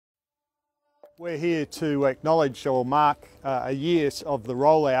We're here to acknowledge or mark a year of the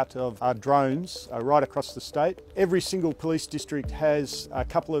rollout of our drones right across the state. Every single police district has a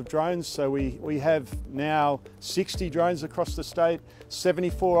couple of drones, so we have now 60 drones across the state,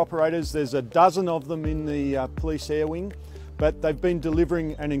 74 operators. There's a dozen of them in the police air wing, but they've been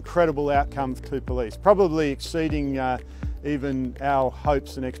delivering an incredible outcome to police, probably exceeding even our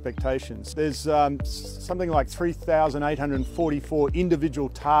hopes and expectations. There's something like 3,844 individual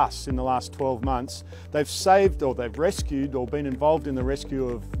tasks in the last 12 months. They've saved or they've rescued or been involved in the rescue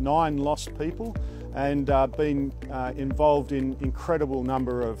of 9 lost people and been involved in incredible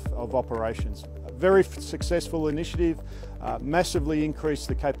number of operations. A very successful initiative, massively increased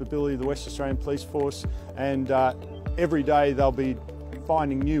the capability of the West Australian Police Force, and every day they'll be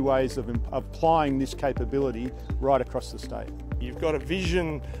finding new ways of applying this capability right across the state. You've got a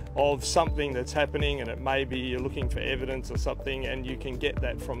vision of something that's happening, and it may be you're looking for evidence or something, and you can get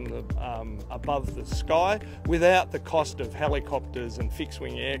that from the above the sky without the cost of helicopters and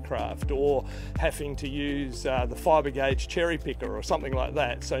fixed-wing aircraft, or having to use the fibre gauge cherry picker or something like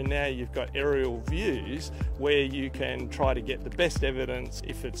that. So now you've got aerial views where you can try to get the best evidence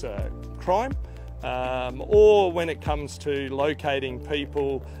if it's a crime, or when it comes to locating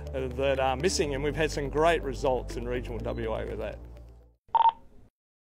people that are missing, and we've had some great results in regional WA with that.